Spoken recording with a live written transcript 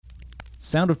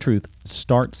Sound of Truth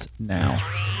starts now.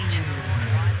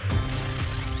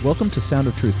 Welcome to Sound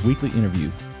of Truth Weekly Interview,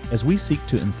 as we seek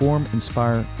to inform,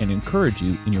 inspire, and encourage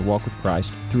you in your walk with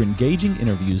Christ through engaging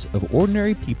interviews of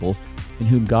ordinary people in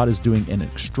whom God is doing an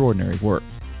extraordinary work.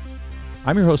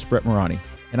 I'm your host, Brett Morani,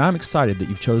 and I'm excited that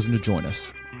you've chosen to join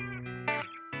us.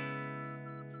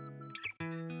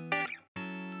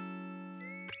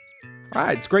 All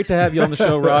right, it's great to have you on the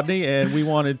show, Rodney, and we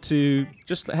wanted to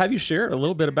just have you share a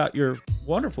little bit about your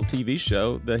wonderful TV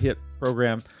show, the hit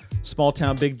program Small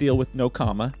Town Big Deal with no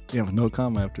comma. Yeah, with no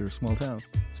comma after small town.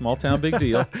 Small Town Big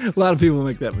Deal. A lot of people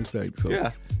make that mistake. So.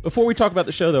 Yeah. Before we talk about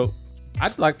the show, though,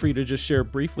 I'd like for you to just share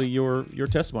briefly your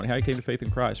testimony, how you came to faith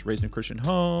in Christ, raised in a Christian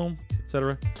home,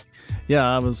 etc. Yeah,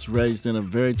 I was raised in a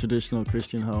very traditional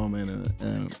Christian home in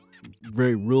a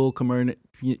very rural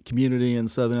community in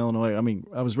Southern Illinois. I mean,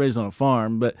 I was raised on a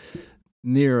farm, but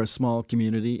near a small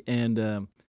community. And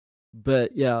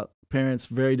but yeah, parents,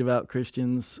 very devout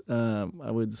Christians.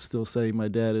 I would still say my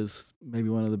dad is maybe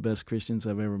one of the best Christians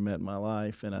I've ever met in my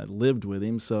life, and I lived with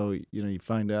him. So, you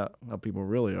find out how people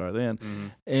really are then. Mm-hmm.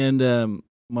 And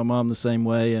my mom the same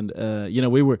way. And,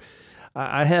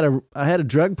 I had a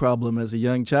drug problem as a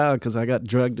young child because I got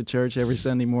drugged to church every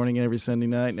Sunday morning, every Sunday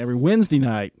night, and every Wednesday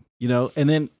night, and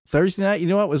then Thursday night, you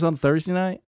know what was on Thursday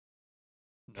night?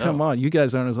 No. Come on, you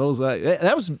guys aren't as old as I.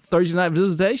 That was Thursday night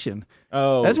visitation.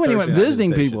 Oh, that's when you went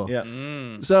visiting people. Yeah.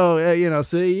 So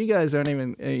see, you guys aren't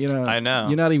even. I know.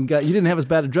 You're not even You didn't have as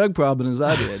bad a drug problem as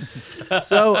I did.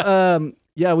 So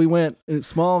we went a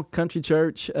small country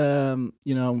church.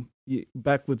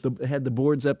 Back with had the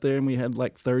boards up there, and we had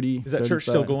like 30. Is that 35. Church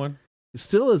still going? It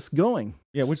still is going.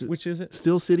 Yeah. Which is it?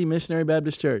 Steel City Missionary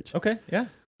Baptist Church. Okay. Yeah.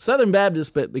 Southern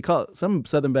Baptist, but some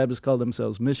Southern Baptists call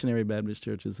themselves Missionary Baptist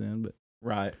churches then, but.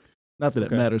 Right. Not that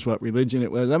it matters what religion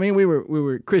it was. I mean, we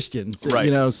were Christians,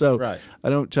 right. So right. I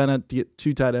don't try not to get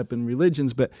too tied up in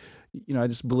religions, but I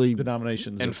just believe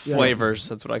denominations and flavors.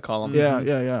 That's what I call them.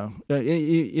 Yeah.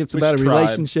 It's about a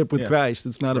relationship with Christ.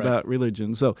 It's not about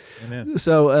religion. So,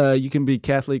 you can be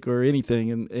Catholic or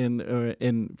anything, and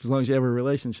as long as you have a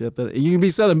relationship, that you can be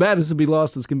Southern Baptist and be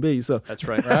lost as can be. So that's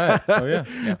right. Right. Oh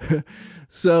yeah.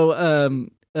 So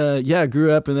I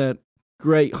grew up in that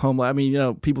great home life. I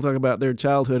mean, people talk about their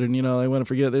childhood and, they want to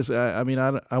forget this. I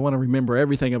want to remember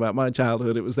everything about my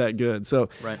childhood. It was that good. So,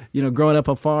 right. Growing up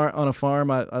on a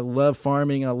farm, I love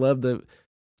farming. I love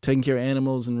taking care of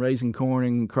animals and raising corn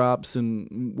and crops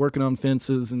and working on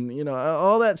fences and,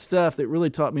 all that stuff that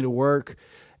really taught me to work.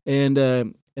 And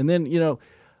then,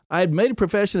 I had made a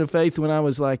profession of faith when I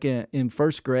was like in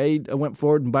first grade. I went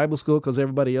forward in Bible school because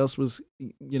everybody else was,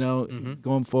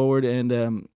 going forward.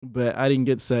 And but I didn't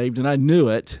get saved, and I knew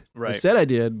it. Right. I said I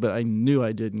did, but I knew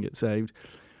I didn't get saved.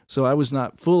 So I was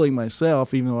not fooling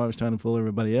myself, even though I was trying to fool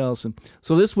everybody else. And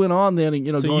so this went on then.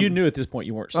 And, so you knew at this point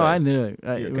you weren't saved. Oh, I knew it.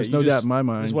 It was no doubt in my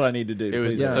mind. This is what I need to do. It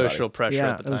was the social pressure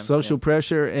at the time. It was social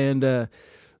pressure, and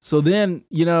so then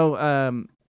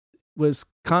was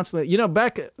constantly,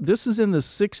 back, this is in the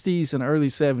 60s and early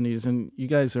 70s, and you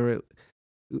guys are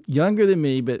younger than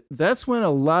me, but that's when a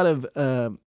lot of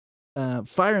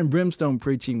fire and brimstone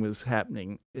preaching was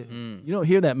happening. You don't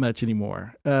hear that much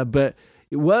anymore, but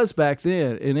it was back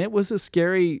then, and it was a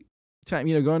scary time.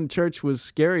 Going to church was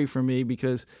scary for me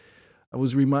because I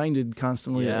was reminded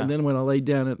constantly, and then when I laid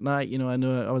down at night, I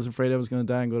knew I was afraid I was going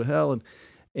to die and go to hell,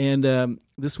 and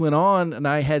this went on, and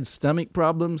I had stomach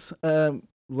problems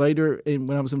later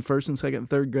when I was in first and second and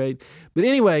third grade. But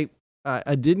anyway,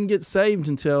 I didn't get saved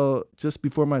until just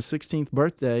before my 16th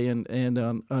birthday, and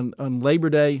on Labor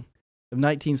Day of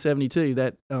 1972,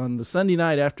 that on the Sunday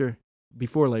night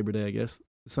before Labor Day, I guess,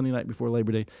 Sunday night before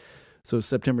Labor Day, so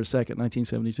September 2nd,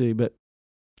 1972. But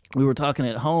we were talking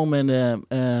at home,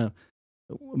 and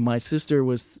my sister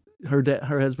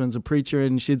her husband's a preacher,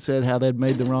 and she'd said how they'd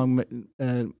made the wrong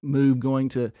move going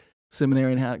to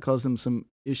seminary and how it caused them some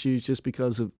issues just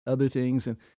because of other things,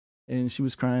 and she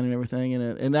was crying and everything,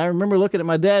 and I remember looking at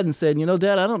my dad and saying,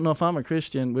 Dad, I don't know if I'm a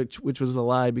Christian, which was a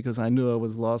lie because I knew I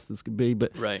was lost as could be,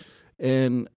 but right.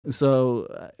 And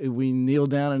so we kneeled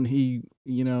down, and he,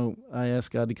 I asked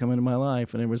God to come into my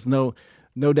life, and there was no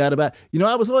doubt about it.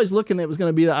 I was always looking at it was going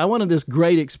to be I wanted this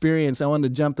great experience. I wanted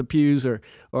to jump the pews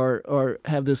or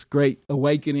have this great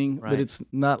awakening, right. But it's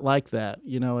not like that.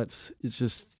 It's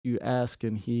just you ask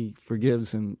and he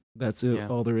forgives, and that's it. Yeah.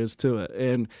 All there is to it.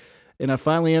 And I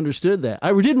finally understood that.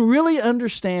 I didn't really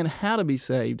understand how to be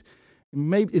saved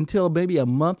until maybe a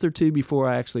month or two before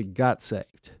I actually got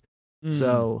saved.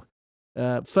 So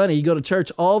funny, you go to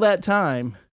church all that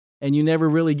time and you never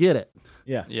really get it.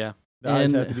 Yeah. Yeah. The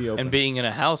eyes have to be open. And being in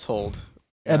a household.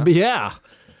 Yeah.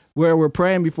 where we're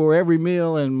praying before every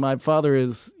meal, and my father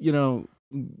is,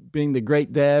 being the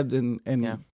great dad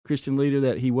and Christian leader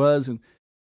that he was, and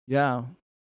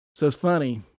so it's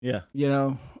funny. Yeah.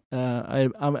 I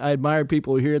admire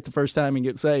people who hear it the first time and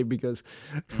get saved because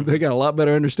they got a lot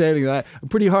better understanding. I'm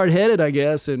pretty hard-headed, I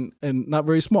guess, and not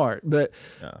very smart, but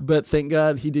thank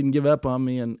God he didn't give up on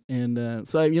me, and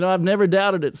so I've never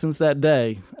doubted it since that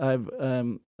day.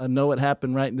 I know what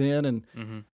happened right then,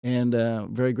 and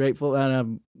very grateful, and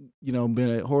I've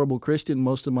been a horrible Christian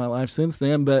most of my life since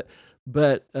then, but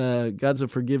God's a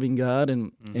forgiving God,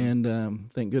 and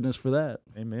thank goodness for that.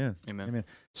 Amen.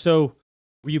 So,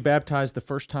 were you baptized the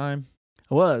first time?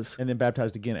 I was, and then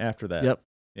baptized again after that. Yep.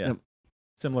 Yeah. Yep.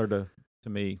 Similar to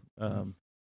me.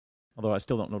 Although I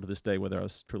still don't know to this day whether I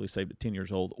was truly saved at 10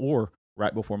 years old or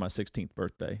right before my 16th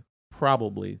birthday.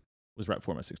 Probably was right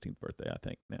before my 16th birthday, I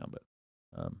think now. But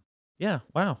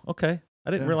wow, okay.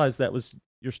 I didn't realize that was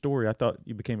your story. I thought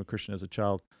you became a Christian as a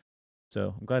child.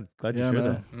 So I'm glad you shared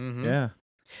that. Mm-hmm. Yeah.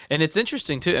 And it's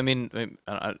interesting too. I mean,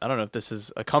 I don't know if this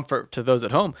is a comfort to those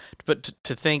at home, but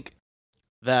to think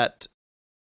that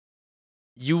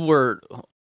you were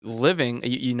living,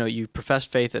 you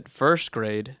professed faith at first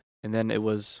grade, and then it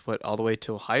was all the way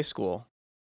till high school,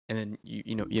 and then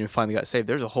you finally got saved.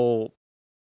 There's a whole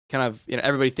kind of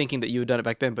everybody thinking that you had done it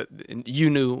back then, but you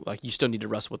knew you still need to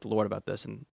wrestle with the Lord about this,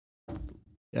 and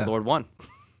the Lord won.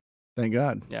 Thank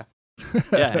God. Yeah.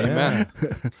 Yeah, amen.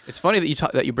 It's funny that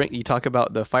you talk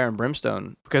about the fire and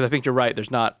brimstone, because I think you're right.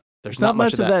 There's not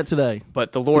much of that today.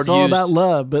 But the Lord it's all about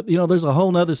love. But there's a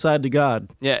whole other side to God.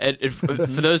 Yeah, for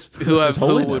those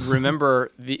who would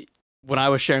remember when I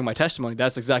was sharing my testimony,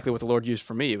 that's exactly what the Lord used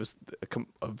for me. It was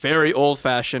a very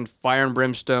old-fashioned fire and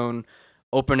brimstone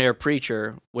open-air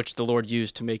preacher, which the Lord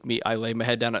used to make me. I lay my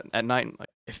head down at night. And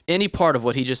if any part of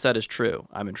what he just said is true,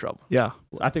 I'm in trouble. Yeah,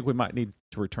 I think we might need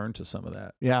to return to some of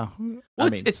that. Yeah, well,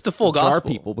 it's the full gospel. Our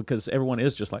people, because everyone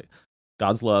is just like,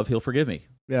 God's love, He'll forgive me.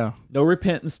 Yeah, no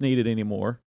repentance needed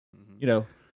anymore. You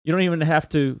don't even have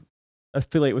to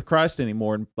affiliate with Christ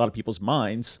anymore in a lot of people's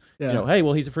minds. Yeah. Hey,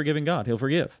 well, He's a forgiving God. He'll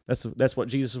forgive. That's what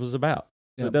Jesus was about.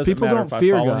 So it doesn't people matter don't if I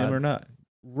fear follow God. Him or not.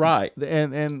 Right.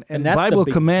 And the that's Bible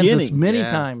the commands us many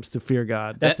times to fear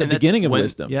God. That's the beginning of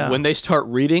wisdom. Yeah. When they start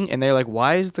reading and they're like,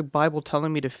 why is the Bible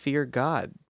telling me to fear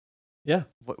God? Yeah.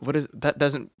 What is that?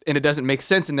 It doesn't make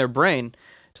sense in their brain.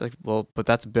 It's like, well, but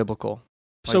that's biblical.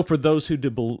 So for those who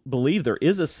believe there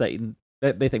is a Satan,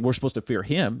 that they think we're supposed to fear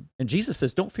him, and Jesus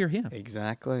says, don't fear him.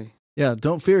 Exactly. Yeah,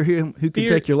 don't fear him who can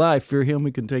take your life. Fear him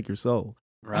who can take your soul.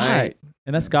 Right.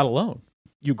 And that's God alone.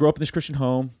 You grow up in this Christian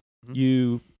home. Mm-hmm.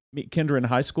 You meet Kendra in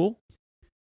high school?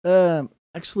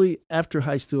 Actually, after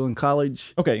high school and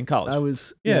college. Okay, in college. I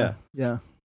was, yeah.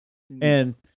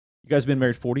 And you guys have been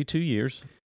married 42 years.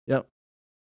 Yep.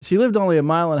 She lived only a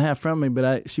mile and a half from me,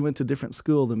 but she went to a different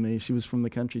school than me. She was from the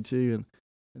country too,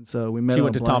 and so we met. She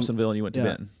went to Thompsonville, and you went to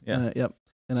Benton. Yeah. Yep.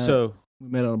 And so we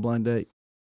met on a blind date.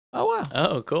 Oh wow.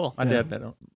 Oh cool. My dad met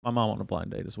my mom on a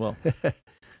blind date as well.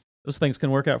 Those things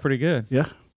can work out pretty good. Yeah.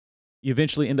 You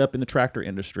eventually end up in the tractor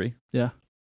industry. Yeah.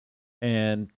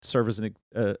 And serve as an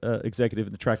executive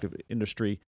in the tractor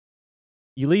industry.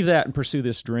 You leave that and pursue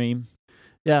this dream.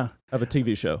 Yeah. Of a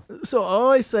TV show. So I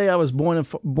always say I was born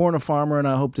a farmer, and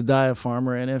I hope to die a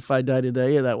farmer. And if I die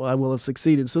today, I will have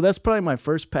succeeded. So that's probably my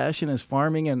first passion is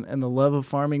farming and the love of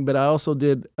farming. But I also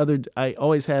I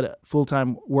always had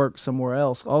full-time work somewhere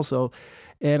else also.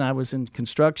 And I was in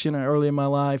construction early in my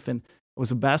life, and I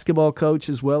was a basketball coach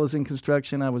as well as in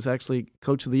construction. I was actually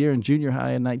coach of the year in junior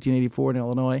high in 1984 in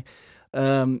Illinois.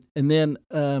 And then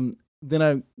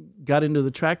I got into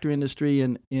the tractor industry,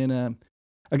 and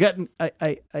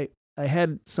I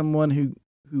had someone who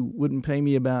wouldn't pay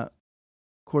me about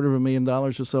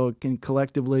 $250,000 or so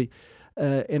collectively,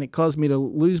 and it caused me to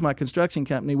lose my construction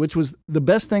company, which was the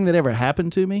best thing that ever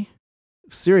happened to me,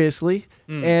 seriously.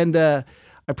 And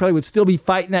I probably would still be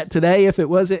fighting that today if it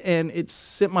wasn't, and it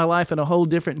sent my life in a whole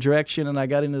different direction, and I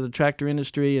got into the tractor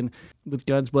industry, and with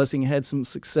God's blessing, had some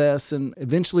success, and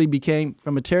eventually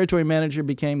from a territory manager,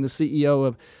 became the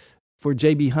CEO for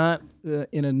J.B. Hunt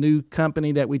in a new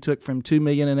company that we took from $2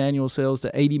 million in annual sales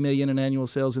to $80 million in annual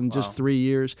sales in just 3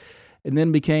 years, and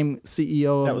then became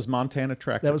CEO. That was Montana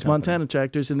Tractor. That was Company. Montana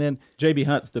Tractors, and then J.B.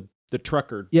 Hunt's the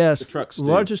trucker. Yes, the truck the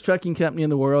largest trucking company in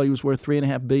the world. He was worth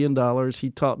 $3.5 billion. He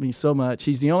taught me so much.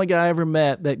 He's the only guy I ever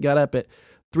met that got up at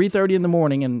 3:30 in the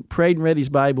morning and prayed and read his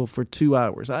Bible for 2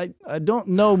 hours. I don't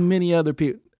know many other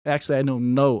people. Actually, I know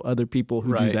no other people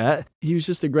who do that. He was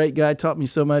just a great guy, taught me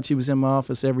so much. He was in my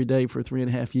office every day for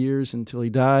 3.5 years until he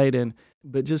died.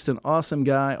 But just an awesome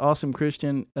guy, awesome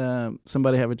Christian,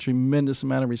 somebody I have a tremendous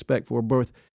amount of respect for,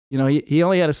 both You know, he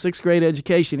only had a 6th grade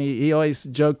education. He always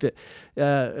joked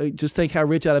that, just think how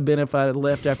rich I'd have been if I had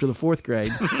left after the 4th grade.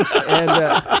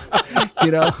 And,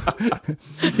 you know,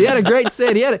 he had a great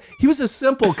set. He was a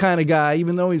simple kind of guy,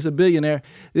 even though he was a billionaire,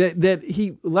 that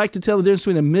he liked to tell the difference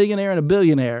between a millionaire and a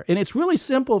billionaire. And it's really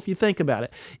simple if you think about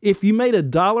it. If you made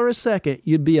 $1 a second,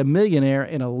 you'd be a millionaire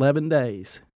in 11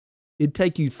 days. It'd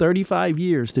take you 35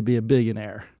 years to be a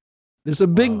billionaire. There's a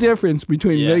big difference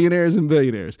between millionaires and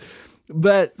billionaires.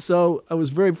 But so I was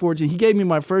very fortunate. He gave me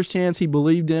my first chance. He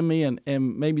believed in me and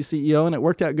made me CEO, and it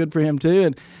worked out good for him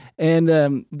too. And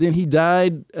then he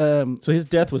died. So his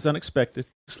death was unexpected.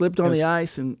 Slipped on the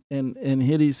ice and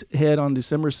hit his head on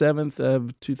December 7th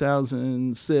of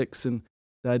 2006 and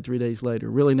died 3 days later.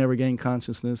 Really never gained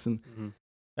consciousness. And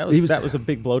that was a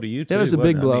big blow to you too. That was a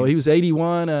big blow. I mean, he was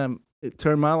 81. It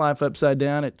turned my life upside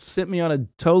down. It sent me on a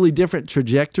totally different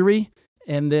trajectory.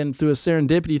 And then through a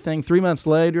serendipity thing, 3 months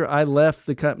later, I left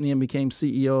the company and became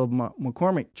CEO of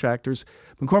McCormick Tractors.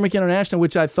 McCormick International,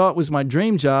 which I thought was my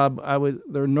dream job.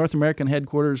 Their North American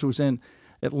headquarters was in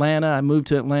Atlanta. I moved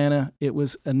to Atlanta. It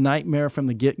was a nightmare from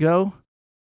the get-go,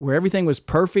 where everything was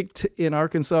perfect in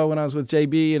Arkansas when I was with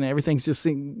JB, and everything's just,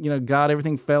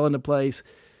 everything fell into place.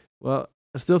 Well,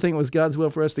 I still think it was God's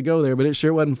will for us to go there, but it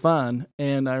sure wasn't fun.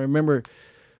 And I remember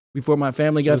before my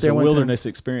family got there, it was a wilderness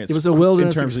experience. It was a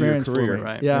wilderness in terms experience of your career, for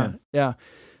me. right? Yeah.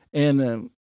 And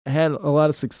I had a lot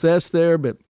of success there,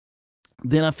 but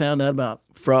then I found out about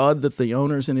fraud that the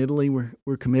owners in Italy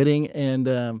were committing, and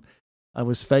I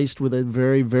was faced with a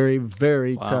very, very,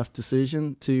 very tough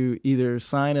decision to either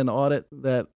sign an audit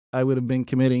that I would have been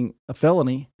committing a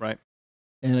felony, right?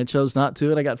 And I chose not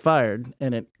to, and I got fired,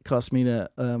 and it cost me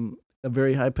a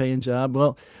very high-paying job.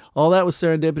 Well, all that was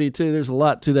serendipity, too. There's a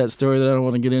lot to that story that I don't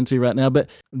want to get into right now. But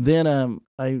then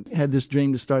I had this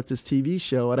dream to start this TV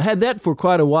show. And I had that for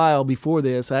quite a while before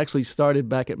this. I actually started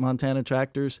back at Montana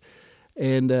Tractors.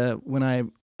 And when I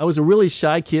was a really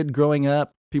shy kid growing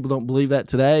up. People don't believe that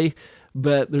today.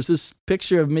 But there's this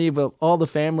picture of me of all the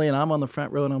family, and I'm on the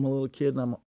front row, and I'm a little kid, and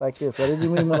I'm like this. I didn't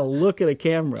even want to look at a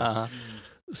camera. Uh-huh.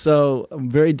 So I'm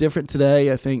very different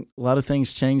today. I think a lot of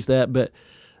things changed that. But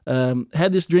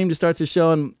had this dream to start the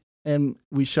show, and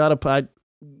we shot a pilot.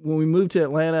 When we moved to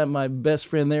Atlanta, my best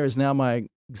friend there is now my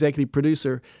executive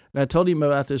producer, and I told him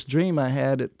about this dream I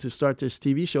had to start this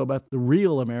TV show about the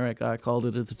real America, I called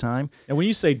it at the time. And when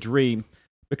you say dream,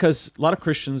 because a lot of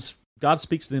Christians, God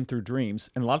speaks to them through dreams,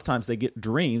 and a lot of times they get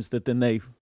dreams that then they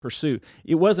pursue.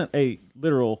 It wasn't a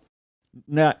literal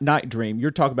night dream.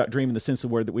 You're talking about dream in the sense of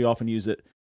the word that we often use it.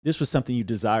 This was something you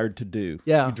desired to do.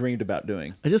 Yeah. You dreamed about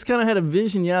doing. I just kind of had a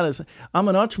vision. Yeah, I'm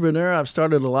an entrepreneur. I've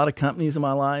started a lot of companies in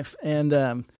my life, and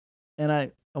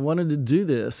I wanted to do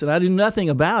this, and I knew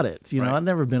nothing about it. You know, I'd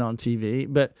never been on TV,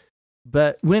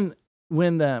 but when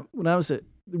I was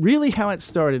really how it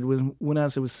started was when I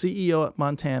was CEO at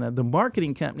Montana, the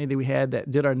marketing company that we had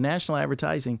that did our national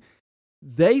advertising,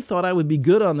 they thought I would be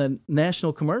good on the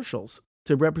national commercials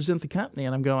to represent the company,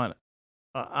 and I'm going,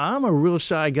 I'm a real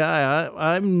shy guy.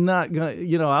 I'm not going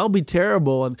to, I'll be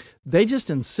terrible. And they just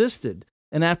insisted.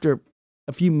 And after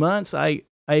a few months, I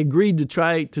agreed to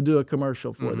try to do a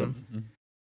commercial for them. Mm-hmm.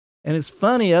 And it's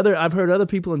funny, I've heard other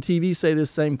people on TV say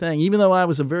this same thing. Even though I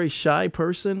was a very shy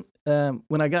person,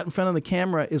 when I got in front of the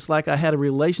camera, it's like I had a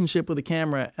relationship with the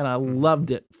camera, and I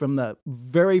loved it from the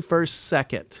very first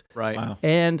second. Right. Wow.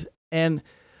 And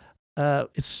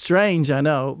it's strange, I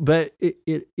know, but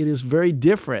it is very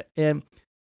different.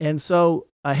 And so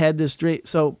I had this dream.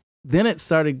 So then it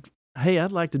started, hey,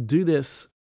 I'd like to do this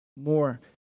more.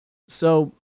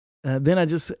 So then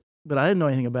but I didn't know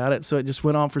anything about it. So it just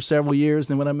went on for several years.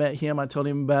 And then when I met him, I told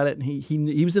him about it. And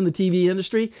he was in the TV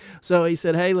industry. So he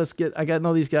said, hey, I got to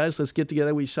know these guys. Let's get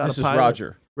together. We shot a pilot. This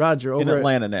is Roger. In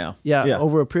Atlanta now. Yeah.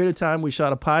 Over a period of time, we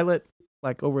shot a pilot,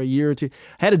 like over a year or two.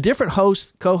 Had a different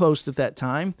co-host at that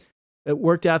time. It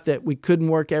worked out that we couldn't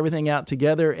work everything out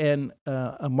together. And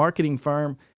a marketing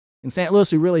firm in St. Louis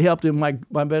who really helped him,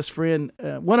 my best friend,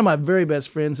 one of my very best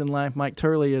friends in life, Mike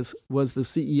Turley, was the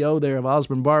CEO there of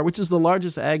Osborne Barr, which is the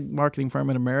largest ag marketing firm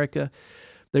in America.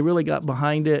 They really got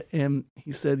behind it, and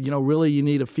he said, really, you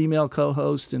need a female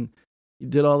co-host, and he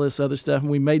did all this other stuff,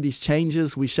 and we made these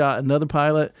changes. We shot another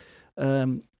pilot,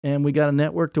 and we got a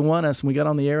network to want us, and we got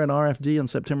on the air in RFD on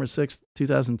September 6th,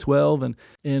 2012. And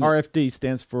RFD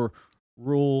stands for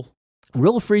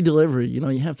Rural Free Delivery. You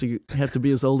have to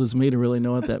be as old as me to really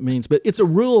know what that means. But it's a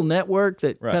rural network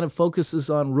that kind of focuses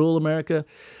on rural America.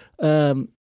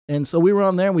 And so we were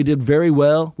on there and we did very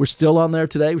well. We're still on there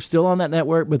today. We're still on that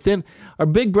network. But then our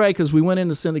big break is we went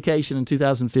into syndication in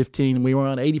 2015 and we were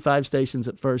on 85 stations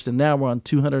at first. And now we're on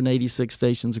 286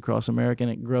 stations across America,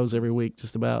 and it grows every week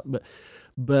just about. But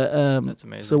That's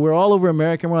amazing. So we're all over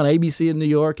America. We're on ABC in New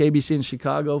York, ABC in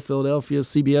Chicago, Philadelphia,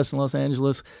 CBS in Los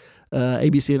Angeles,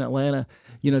 ABC in Atlanta,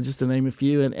 just to name a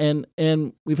few.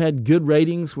 And we've had good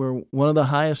ratings. We're one of the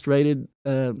highest rated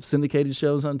syndicated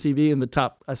shows on TV in the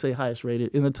top, I say highest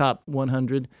rated, in the top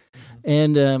 100.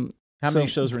 And how many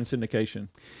shows are in syndication?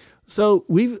 So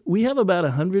we have about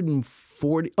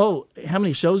 140. Oh, how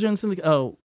many shows are in syndication?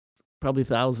 Oh, probably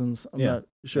thousands. I'm not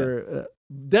sure.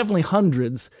 Definitely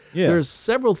hundreds. Yeah. There's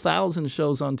several thousand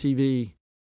shows on TV.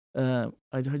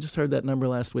 I just heard that number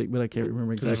last week, but I can't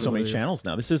remember exactly. There's so many channels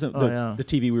now. This isn't the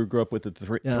TV we grew up with, the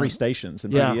three stations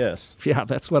and PBS. Yeah,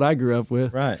 that's what I grew up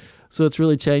with. Right. So it's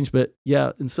really changed, but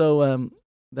yeah, and so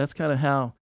that's kind of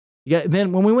how. Yeah.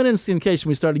 Then when we went into syndication,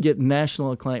 we started getting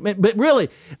national acclaim. But really,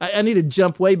 I need to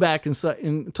jump way back and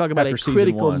talk about After a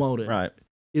critical season 1, motive. right?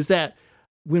 Is that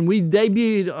when we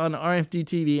debuted on RFD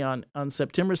TV on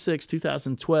September 6,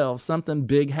 2012, something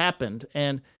big happened.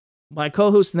 And my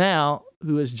co-host now,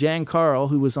 who is Jan Carl,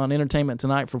 who was on Entertainment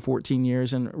Tonight for 14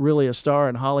 years and really a star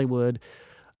in Hollywood,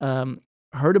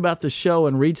 heard about the show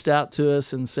and reached out to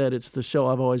us and said, "It's the show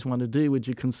I've always wanted to do. Would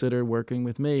you consider working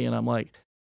with me?" And I'm like,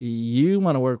 "You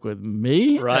want to work with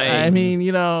me?" Right. I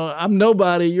mean, I'm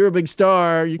nobody. You're a big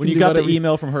star. When you got the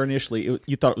email from her initially,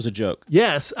 you thought it was a joke.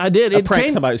 Yes, I did. A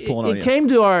prank somebody was pulling on you. It came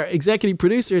to our executive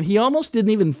producer, and he almost didn't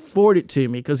even forward it to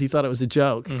me because he thought it was a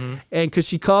joke. Mm-hmm. And because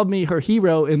she called me her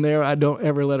hero in there, I don't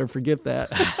ever let her forget that.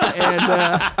 And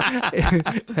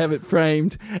have it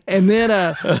framed. And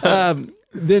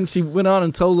then she went on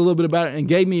and told a little bit about it and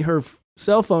gave me her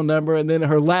cell phone number, and then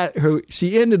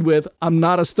she ended with, "I'm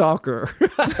not a stalker."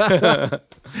 Oh,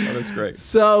 that's great.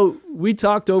 So we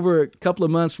talked over a couple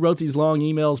of months, wrote these long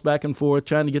emails back and forth,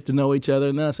 trying to get to know each other.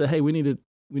 And then I said, "Hey, we need to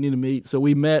meet." So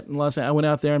we met in Los Angeles. I went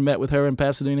out there and met with her in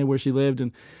Pasadena, where she lived,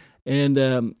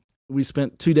 and we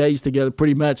spent 2 days together,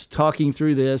 pretty much talking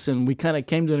through this. And we kind of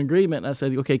came to an agreement. And I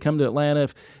said, "Okay, come to Atlanta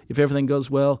if everything goes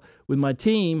well with my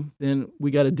team, then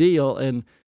we got a deal." And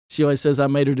she always says I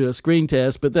made her do a screen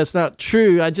test, but that's not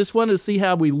true. I just wanted to see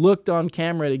how we looked on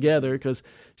camera together because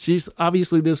she's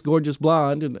obviously this gorgeous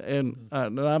blonde, and I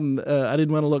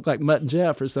didn't want to look like Mutt and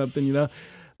Jeff or something,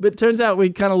 But it turns out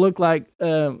we kind of look like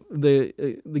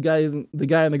the guy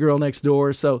and the girl next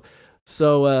door. So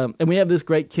and we have this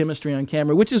great chemistry on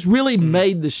camera, which has really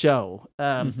made the show.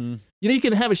 You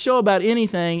can have a show about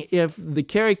anything if the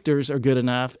characters are good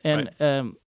enough,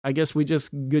 and I guess we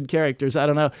just good characters. I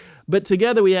don't know. But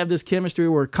together we have this chemistry.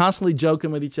 We're constantly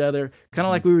joking with each other, kind of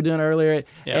like we were doing earlier.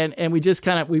 Yep. And we just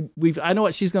kind of, I know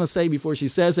what she's going to say before she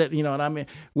says it, and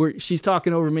she's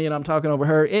talking over me and I'm talking over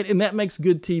her. And that makes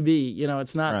good TV.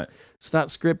 It's not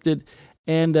scripted.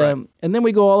 And and then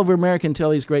we go all over America and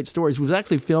tell these great stories. We've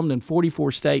actually filmed in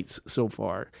 44 states so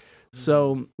far.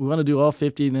 So we want to do all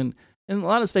 50. And then in a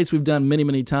lot of states we've done many,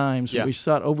 many times. Yeah. We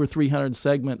shot over 300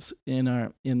 segments in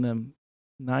the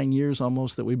 9 years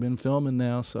almost that we've been filming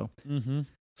now. So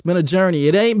it's been a journey.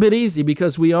 It ain't been easy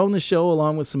because we own the show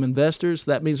along with some investors.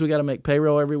 That means we got to make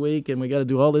payroll every week and we got to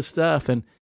do all this stuff. And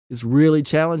it's really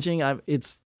challenging.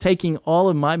 It's taking all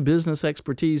of my business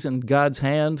expertise in God's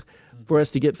hand for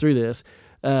us to get through this.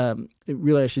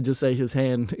 Really, I should just say his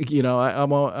hand.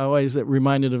 I'm always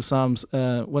reminded of Psalms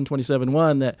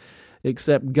 127:1 that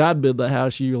except God build the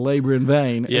house, you labor in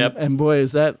vain. Yep. And boy,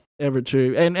 is that ever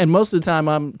true. And most of the time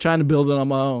I'm trying to build it on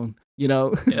my own, Yeah,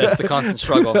 it's the constant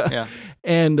struggle. Yeah.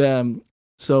 And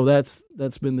so that's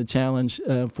been the challenge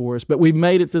for us. But we've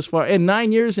made it this far. And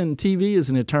 9 years in TV is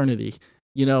an eternity,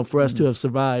 for us to have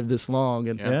survived this long.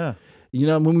 And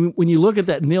when you look at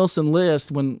that Nielsen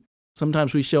list, when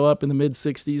sometimes we show up in the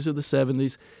mid-60s or the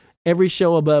 70s, every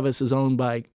show above us is owned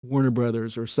by Warner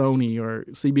Brothers or Sony or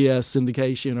CBS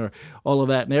syndication or all of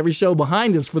that. And every show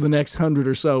behind us for the next 100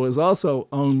 or so is also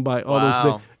owned by all those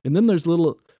big. And then there's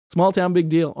little Small Town Big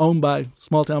Deal owned by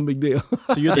Small Town Big Deal.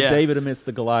 So you're the David amidst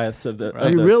the Goliaths of the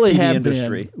we really TV have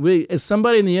industry. Been. As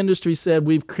somebody in the industry said,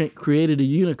 we've created a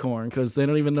unicorn because they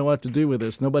don't even know what to do with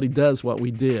us. Nobody does what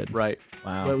we did. Right.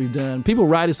 Wow. What we've done. People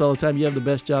write us all the time, you have the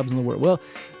best jobs in the world. Well,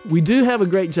 we do have a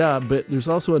great job, but there's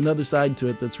also another side to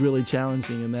it that's really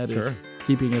challenging, and that is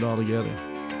keeping it all together.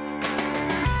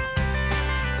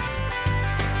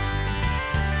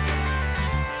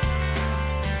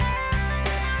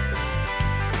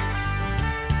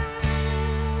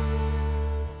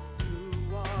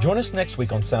 Join us next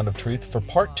week on Sound of Truth for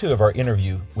part 2 of our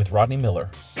interview with Rodney Miller.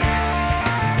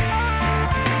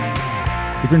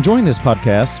 If you're enjoying this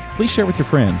podcast, please share with your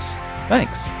friends.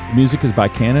 Thanks. The music is by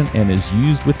Canon and is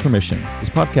used with permission. This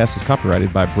podcast is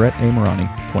copyrighted by Brett A. Morani,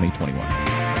 2021.